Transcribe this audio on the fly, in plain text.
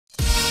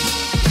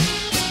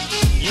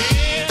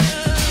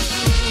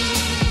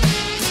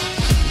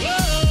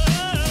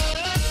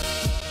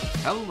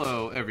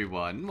Hello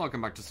everyone,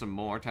 welcome back to some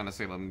more Town of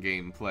Salem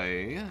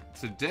gameplay.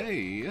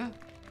 Today,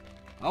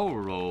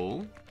 our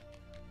role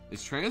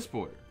is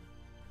Transporter.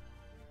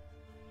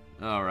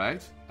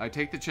 Alright, I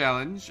take the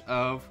challenge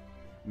of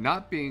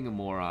not being a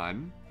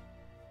moron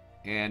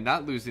and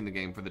not losing the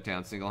game for the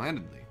town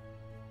single-handedly.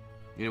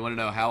 You want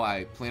to know how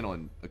I plan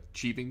on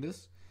achieving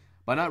this?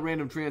 By not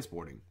random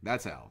transporting,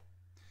 that's how.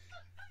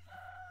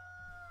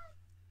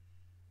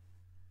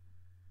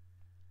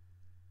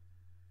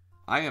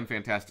 I am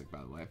fantastic,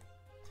 by the way.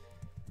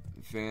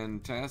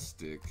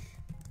 Fantastic.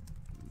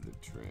 The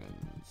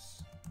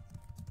trends.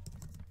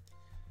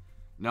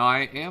 Now,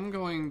 I am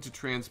going to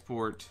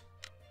transport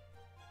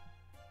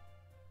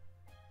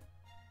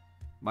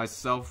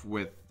myself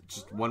with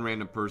just one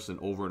random person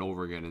over and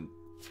over again, and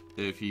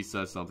if he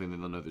says something,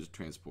 then they'll know there's a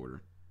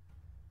transporter.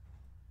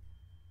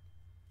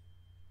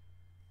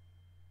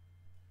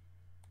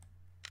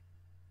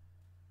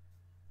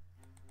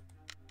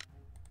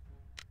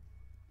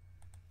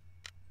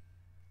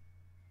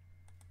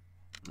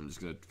 I'm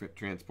just going to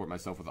transport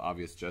myself with an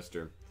obvious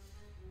gesture.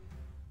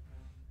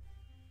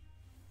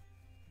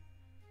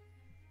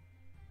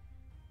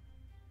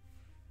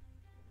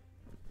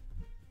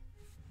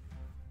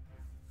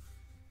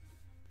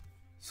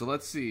 So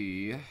let's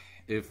see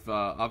if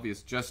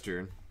obvious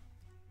gesture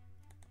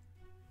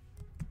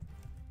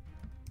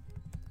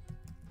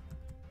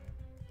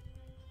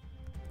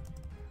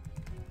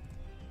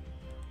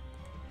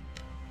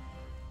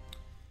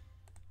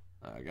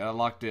I got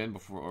locked in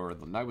before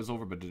the night was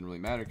over, but it didn't really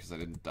matter because I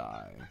didn't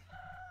die.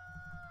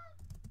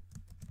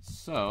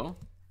 So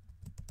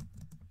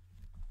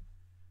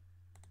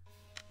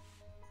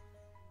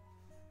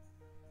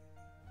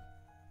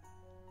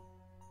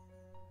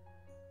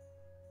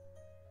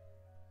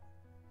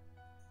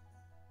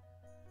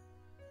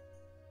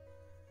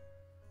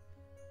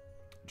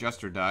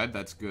Jester died,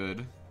 that's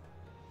good.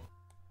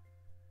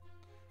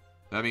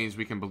 That means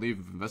we can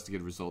believe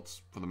investigative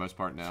results for the most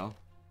part now.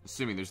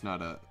 Assuming there's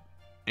not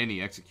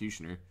any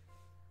executioner.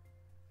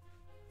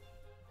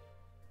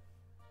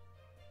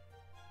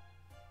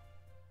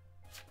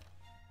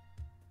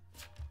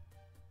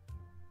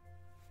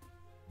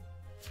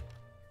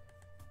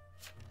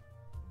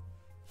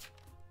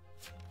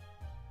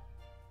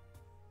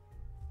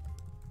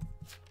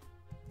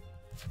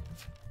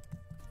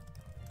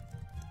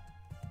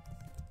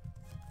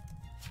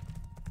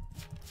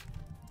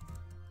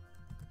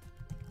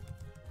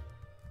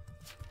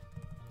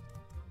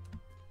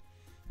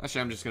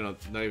 Actually, I'm just gonna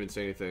not even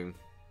say anything.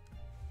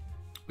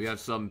 We have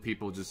some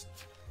people just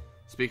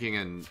speaking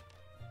in...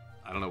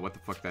 I don't know what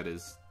the fuck that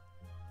is.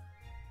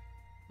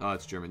 Oh,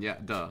 it's German. Yeah,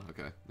 duh.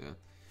 Okay, yeah.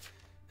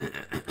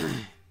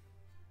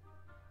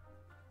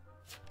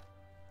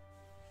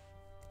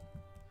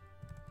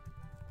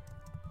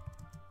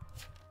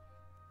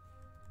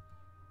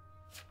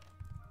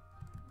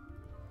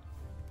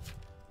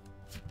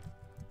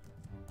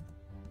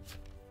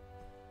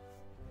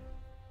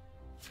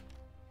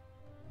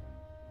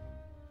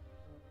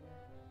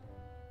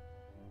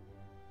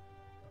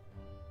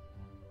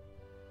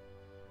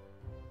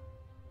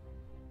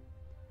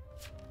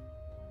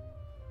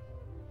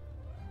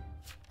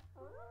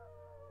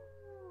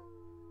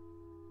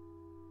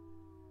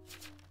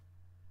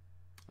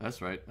 That's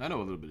right. I know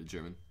a little bit of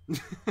German.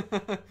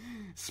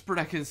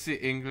 Sprechen Sie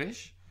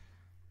English?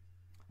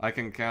 I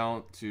can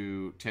count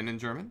to 10 in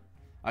German.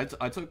 I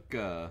took,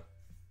 I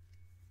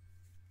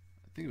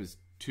think it was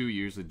 2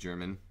 years of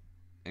German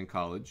in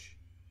college.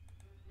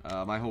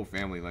 My whole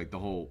family, like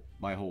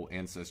my whole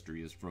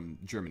ancestry is from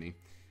Germany.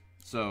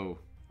 So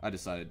I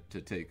decided to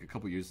take a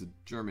couple years of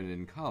German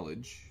in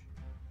college.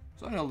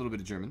 So I know a little bit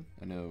of German.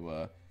 I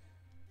know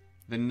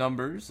the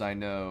numbers. I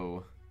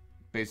know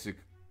basic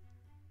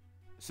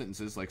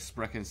sentences like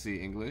Sprechen Sie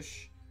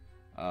English,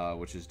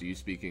 which is do you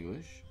speak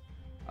English?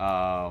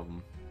 I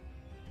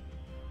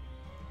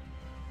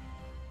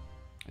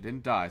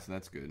didn't die, so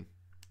that's good.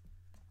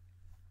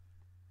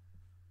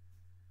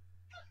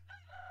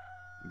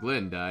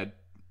 Glenn died.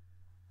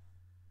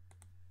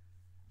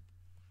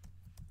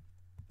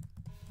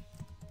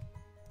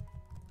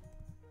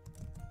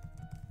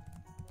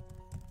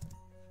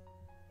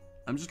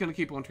 I'm just gonna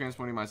keep on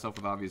transporting myself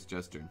with obvious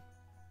gesture.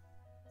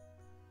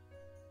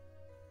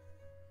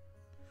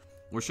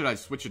 Or should I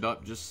switch it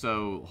up just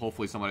so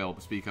hopefully somebody will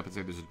speak up and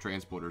say there's a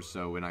transporter,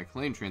 so when I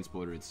claim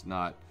transporter, it's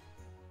not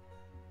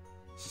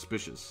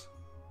suspicious.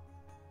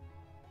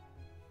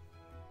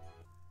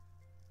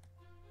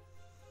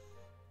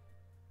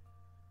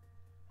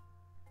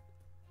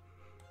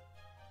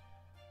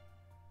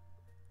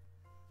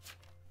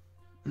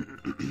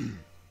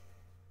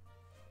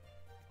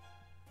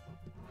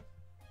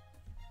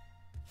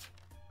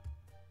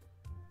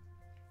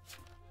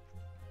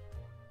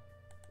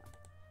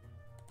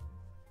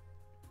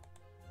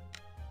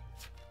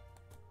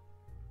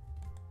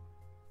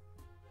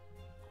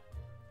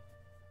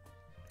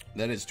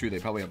 That is true, they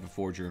probably have a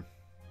forger.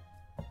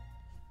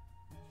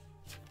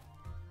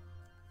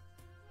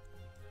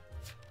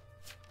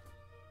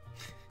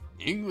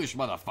 English,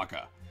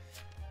 motherfucker.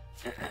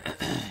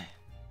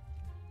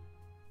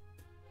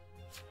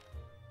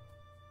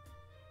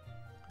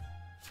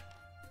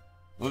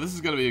 Well, this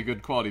is gonna be a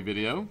good quality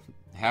video.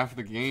 Half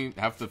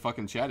the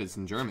fucking chat is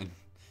in German.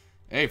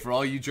 Hey, for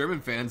all you German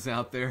fans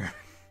out there,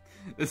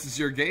 this is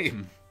your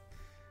game.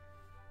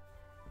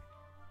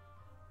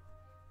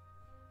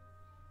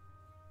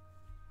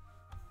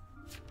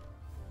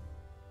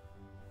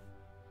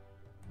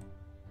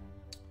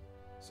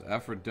 So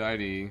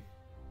Aphrodite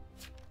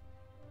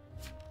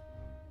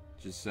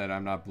just said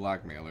I'm not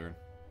blackmailer.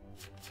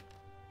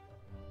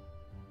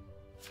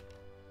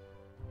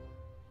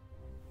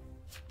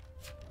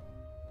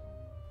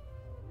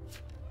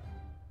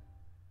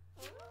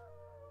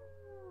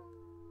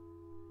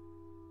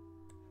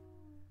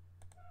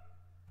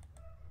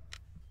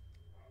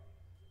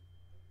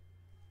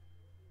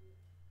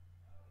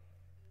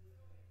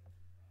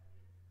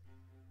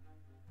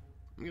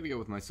 I'm gonna go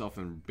with myself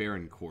and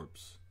Baron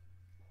Corpse.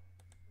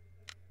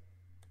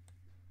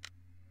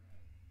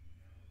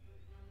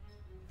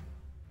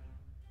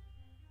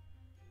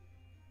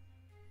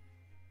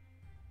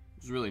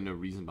 There's really no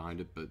reason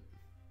behind it, but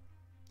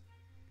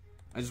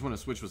I just want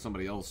to switch with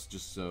somebody else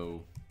just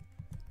so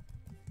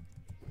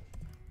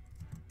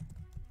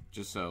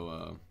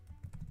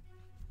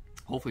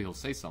hopefully he'll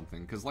say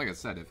something, because like I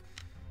said, if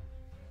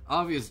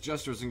Obvious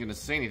Jester isn't going to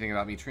say anything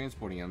about me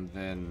transporting him,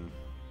 then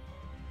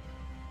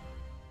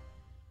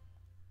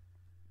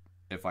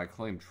if I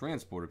claim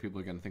transporter, people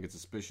are going to think it's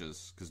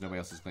suspicious, because nobody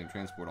else has claimed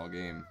transport all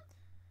game.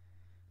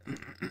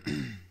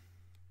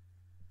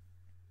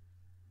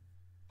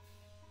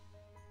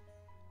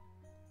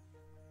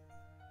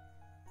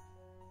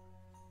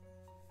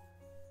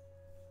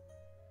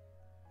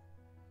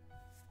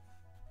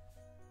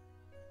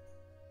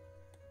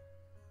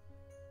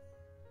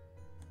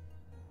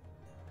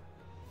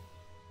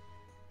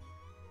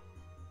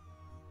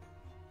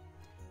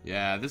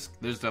 Yeah, there's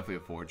definitely a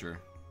forger.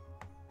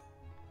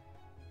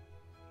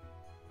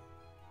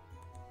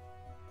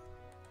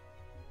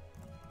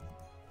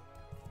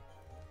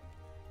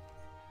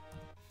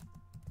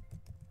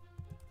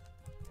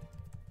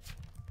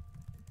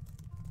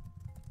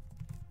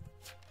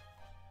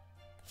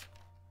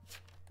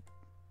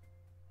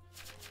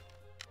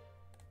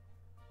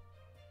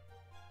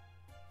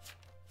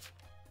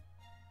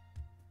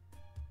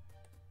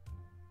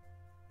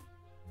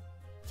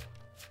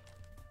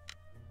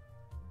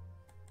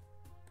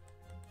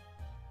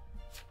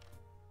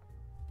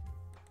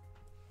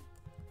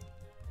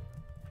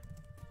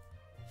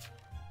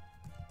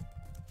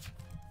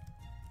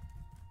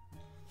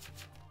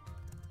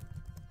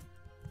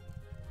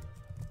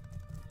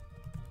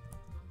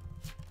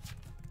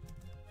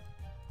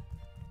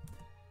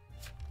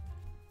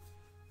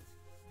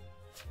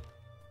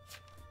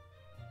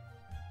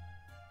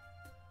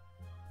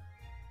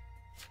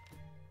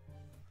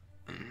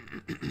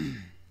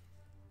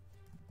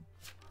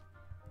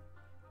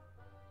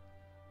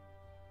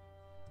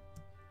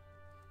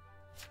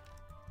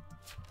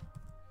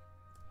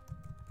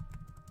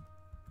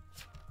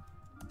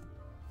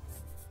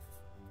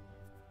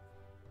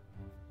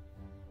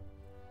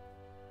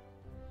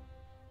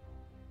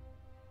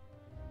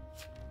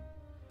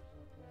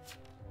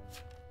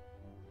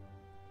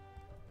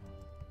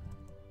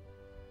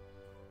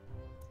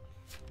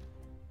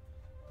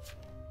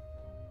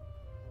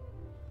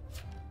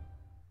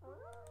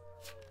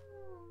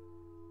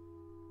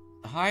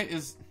 High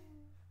is...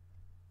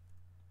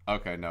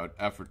 Okay, no,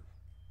 effort...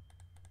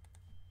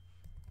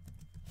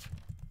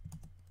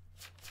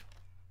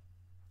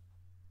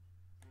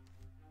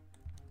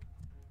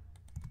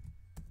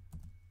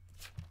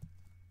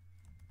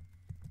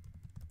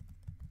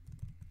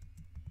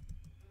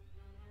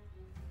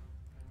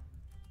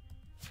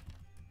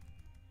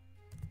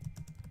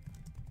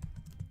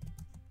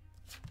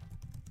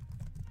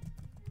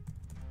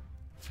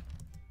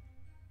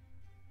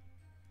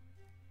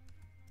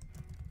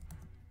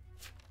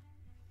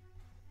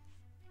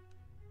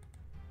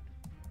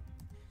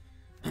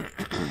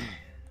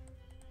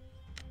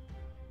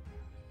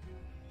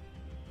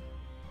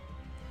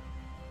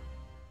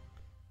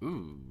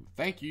 Ooh,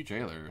 thank you,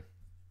 Jailer.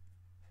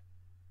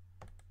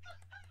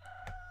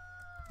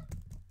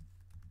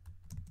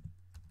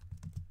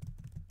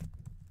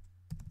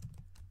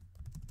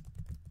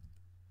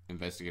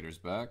 Investigator's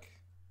back.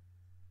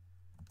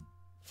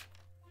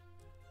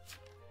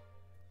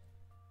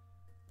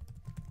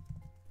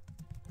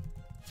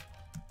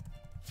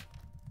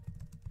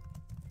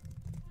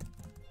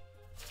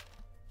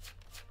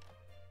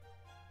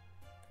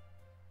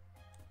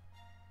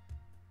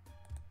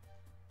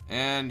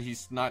 And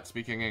he's not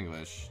speaking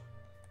English.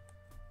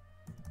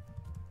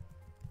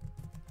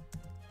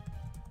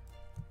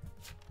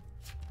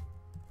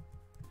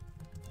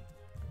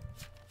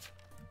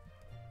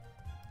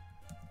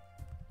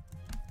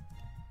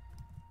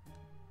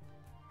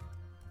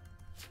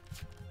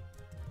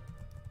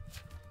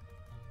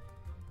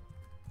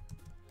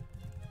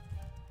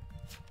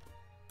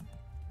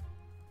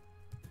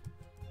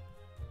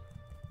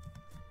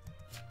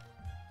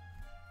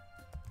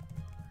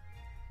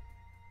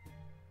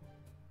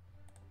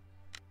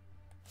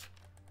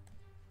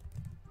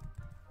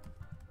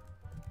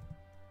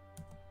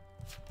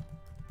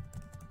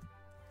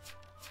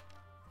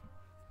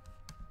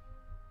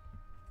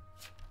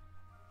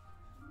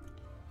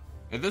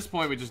 At this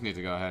point, we just need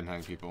to go ahead and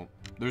hang people.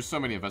 There's so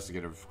many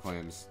investigative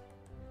claims.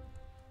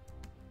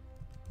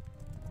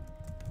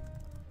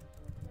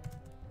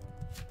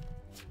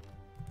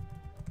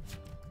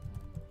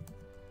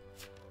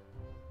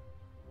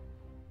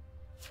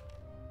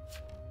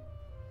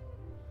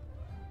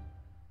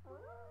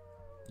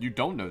 You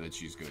don't know that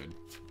she's good.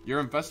 You're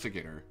an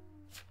investigator.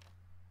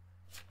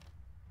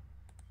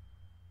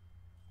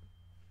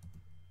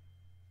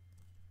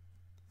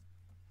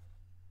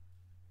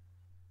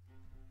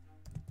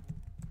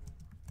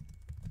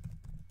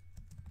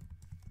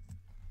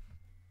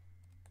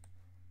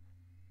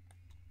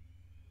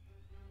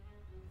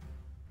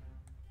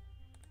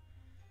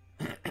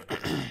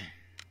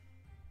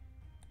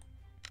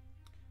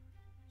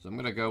 So I'm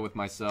gonna go with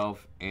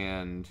myself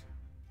and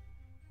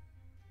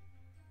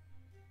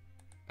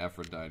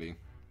Aphrodite.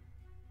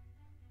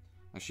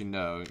 Actually,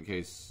 no, in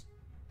case.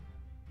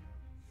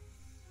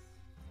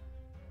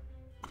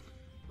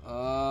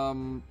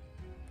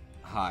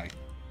 Hi.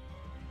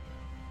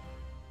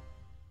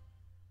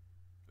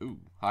 Ooh,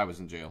 Hi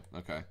was in jail.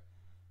 Okay.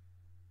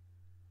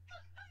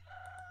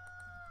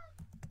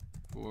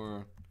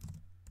 4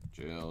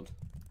 jailed.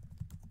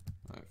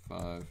 Alright,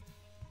 5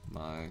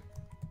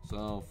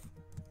 myself.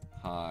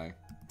 Hi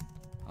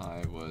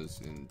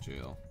was in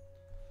jail.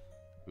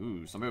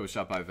 Ooh, somebody was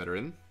shot by a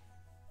veteran.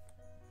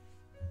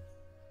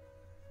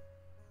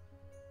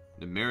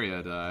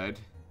 Nemaria died.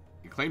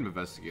 He claimed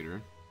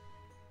investigator.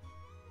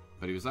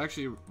 But he was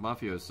actually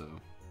mafioso.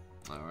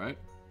 Alright.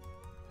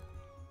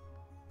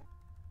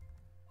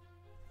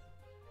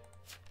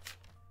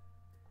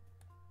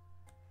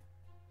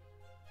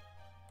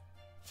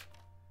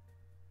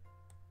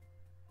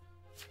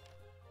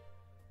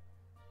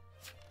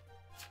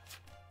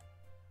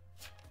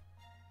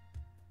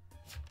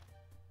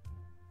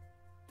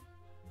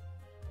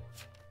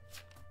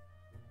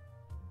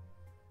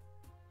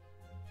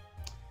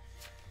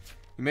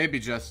 Maybe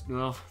just...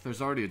 Well,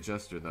 there's already a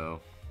jester,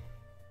 though.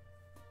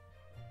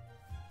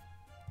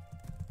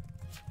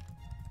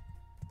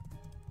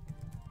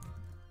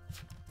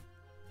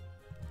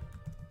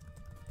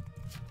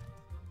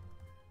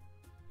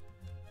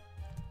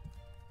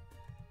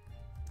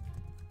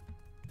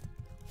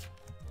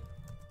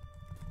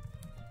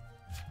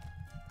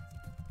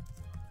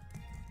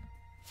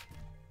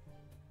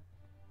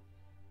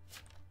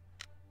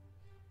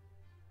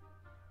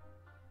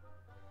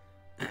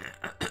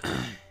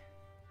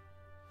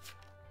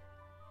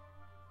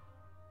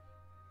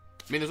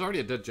 I mean, there's already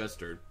a dead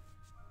jester,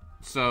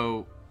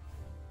 so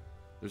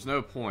there's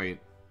no point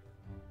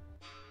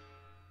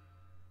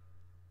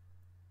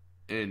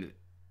in...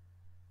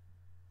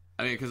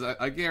 I mean, because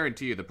I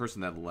guarantee you the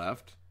person that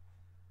left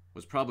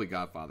was probably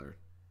Godfather.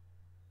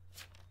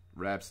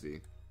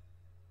 Rhapsody.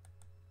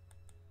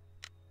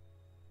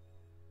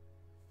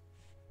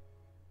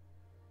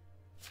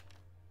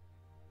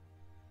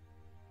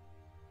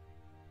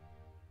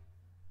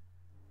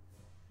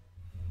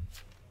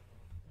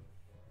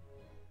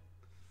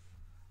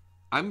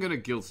 I'm gonna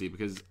guilty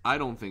because I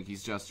don't think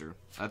he's jester.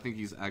 I think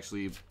he's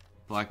actually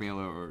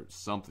blackmailer or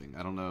something.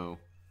 I don't know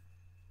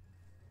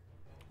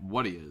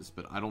what he is,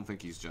 but I don't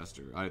think he's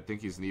jester. I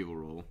think he's an evil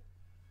role.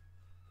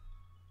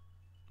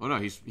 Oh no,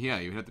 yeah,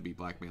 he would have to be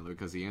blackmailer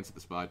because he answered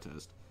the spy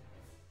test.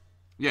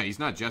 Yeah, he's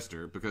not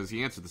jester because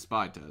he answered the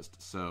spy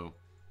test, so...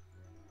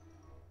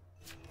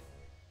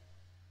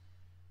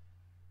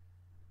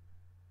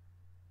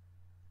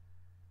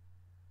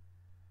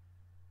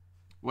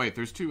 Wait,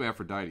 there's 2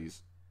 Aphrodites.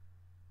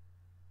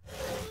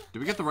 Did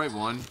we get the right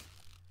one?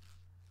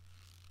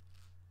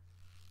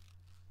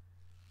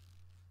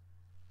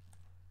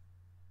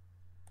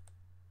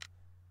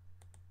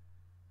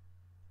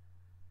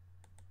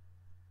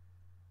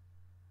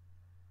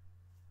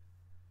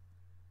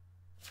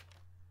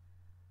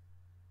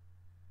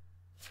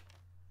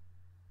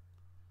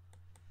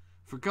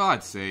 For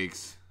God's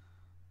sakes.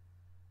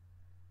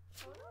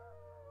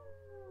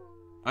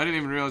 I didn't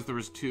even realize there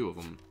was 2 of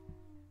them.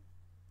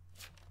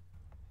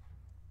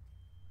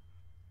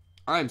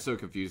 I'm so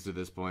confused at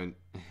this point.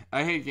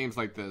 I hate games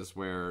like this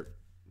where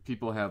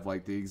people have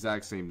like the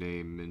exact same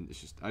name and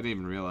it's just I didn't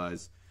even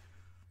realize.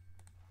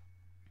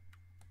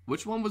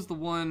 Which one was the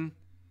one?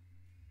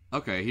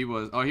 Okay, he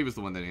was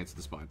the one that answered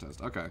the spy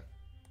test. Okay.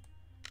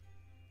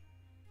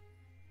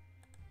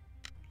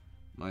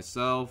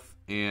 Myself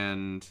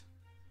and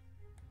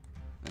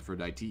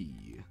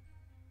Aphrodite.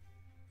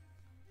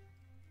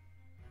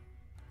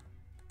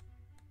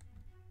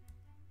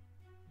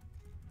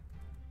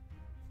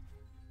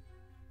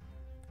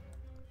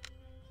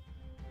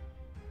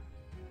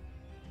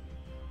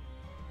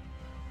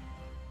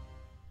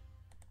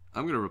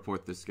 I'm gonna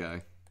report this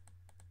guy.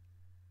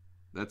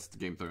 That's the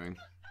game throwing.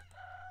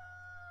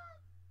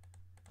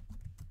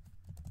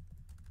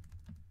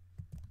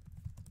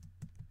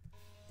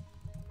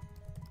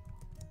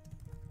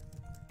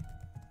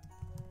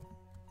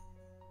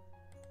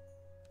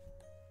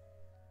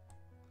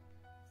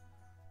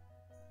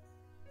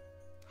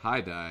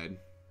 Hi died.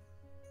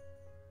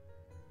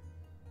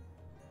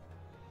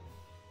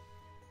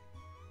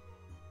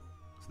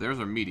 So there's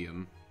our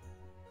medium.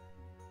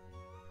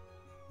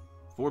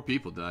 4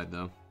 people died,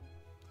 though.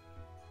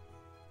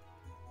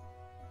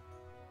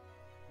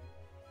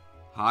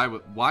 High,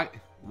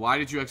 why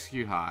did you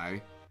execute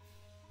High?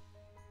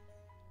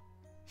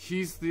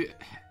 He's the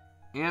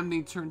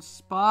Amni turned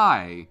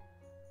spy.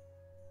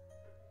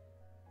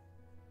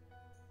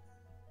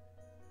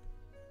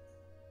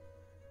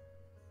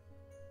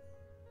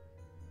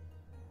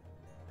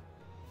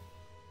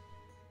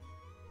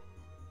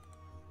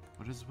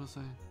 What is it supposed to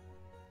say?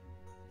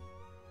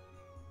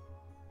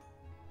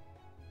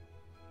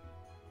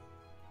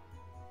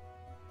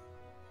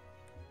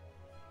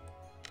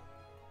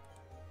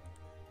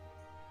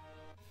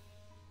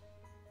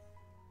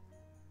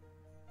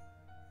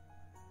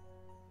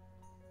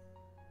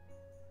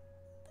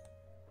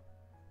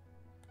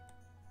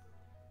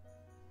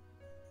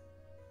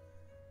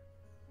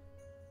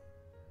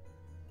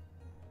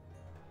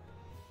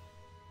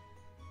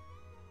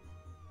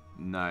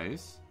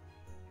 Nice.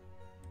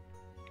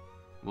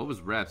 What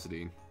was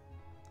Rhapsody?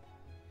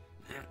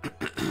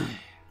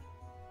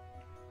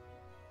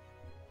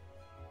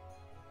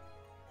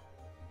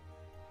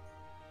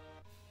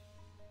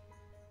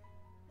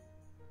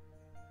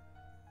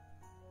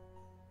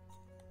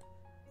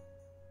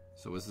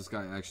 So was this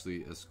guy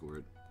actually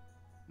escort?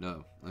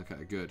 No.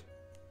 Okay, good.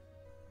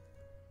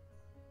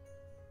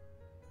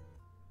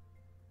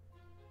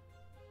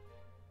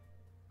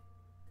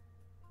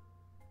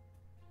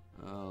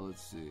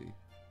 Let's see.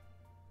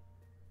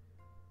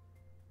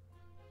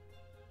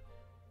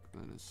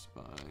 Glenn is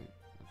spy.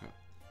 Okay.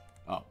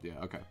 Oh, yeah,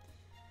 okay.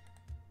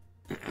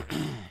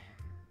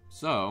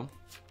 So.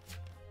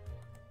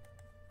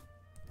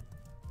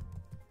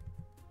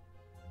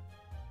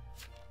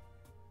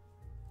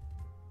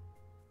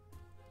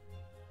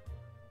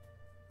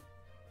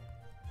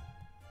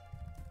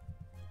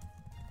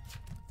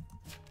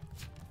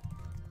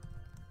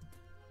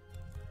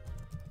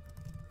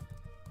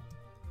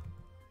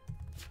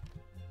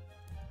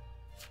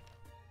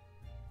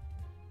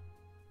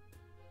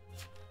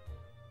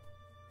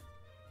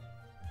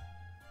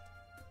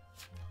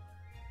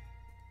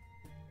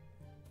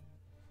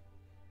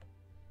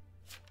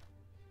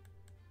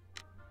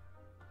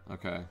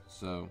 Okay,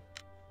 so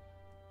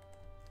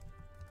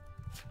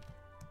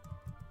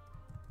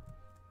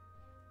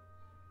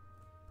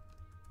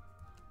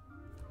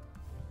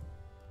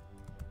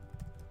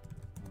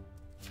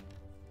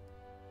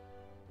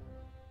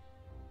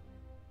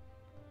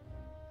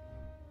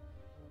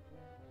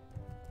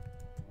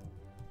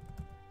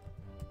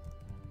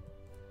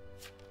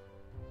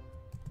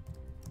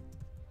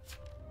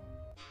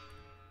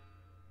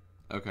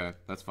okay,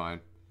 that's fine.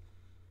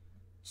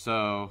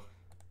 So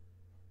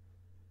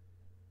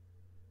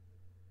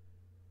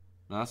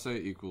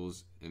Nase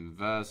equals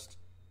invest.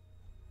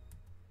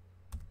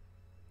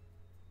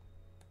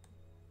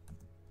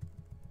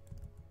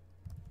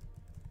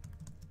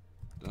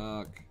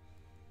 Duck.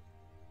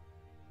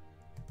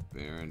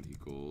 Baron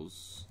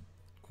equals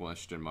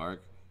question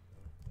mark.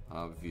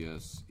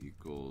 Obvious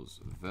equals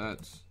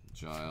vet.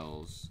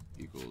 Giles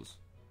equals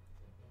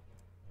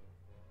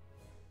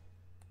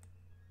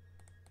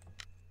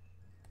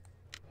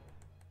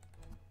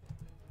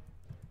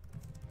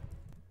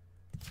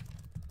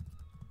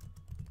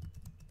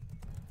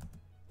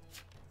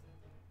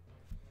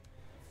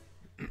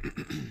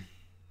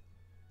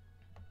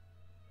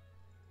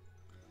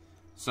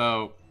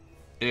so,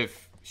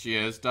 if she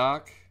is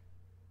Doc,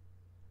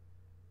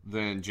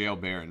 then jail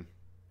Baron.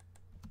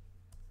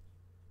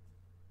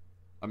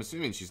 I'm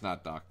assuming she's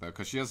not Doc, though,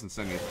 because she hasn't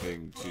said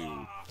anything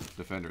to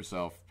defend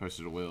herself,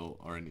 posted a will,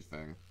 or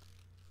anything.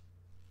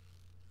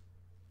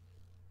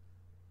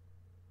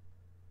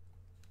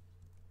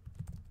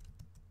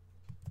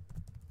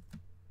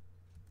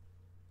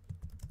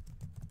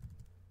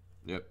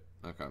 Yep,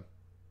 okay.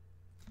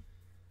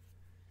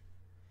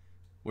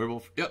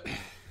 Werewolf, yep.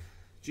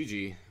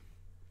 GG.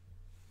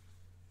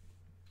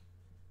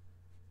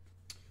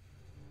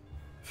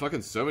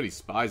 Fucking so many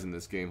spies in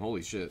this game,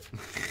 holy shit.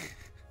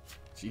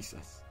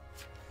 Jesus.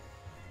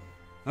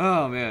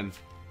 Oh, man.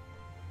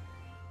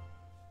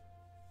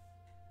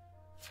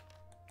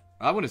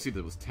 I want to see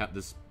the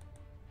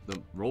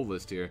roll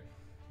list here.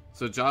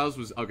 So Giles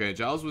was, okay,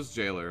 Giles was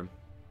jailer.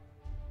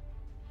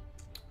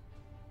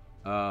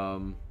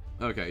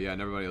 Okay, yeah,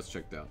 and everybody else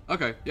checked out.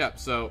 Okay, yeah,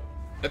 so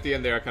at the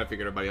end there, I kind of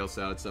figured everybody else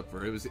out except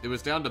for, it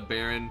was down to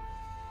Baron,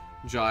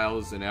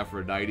 Giles, and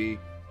Aphrodite.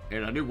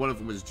 And I knew one of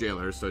them was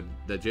jailer, so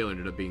that jailer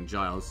ended up being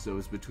Giles. So it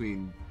was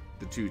between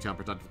the two town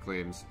protective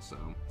claims. So,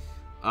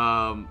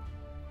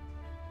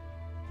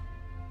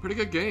 pretty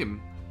good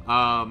game.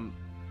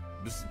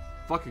 Just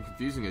fucking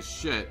confusing as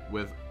shit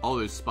with all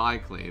those spy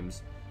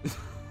claims.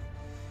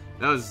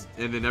 That was,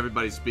 and then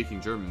everybody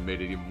speaking German made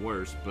it even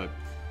worse. But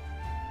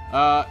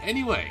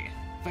anyway,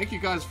 thank you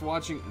guys for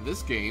watching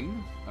this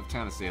game of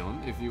Town of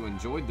Salem. If you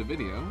enjoyed the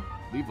video,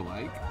 leave a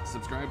like,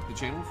 subscribe to the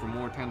channel for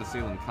more Town of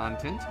Salem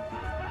content.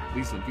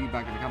 Leave some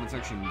feedback in the comment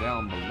section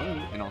down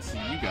below, and I'll see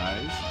you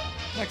guys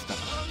next time.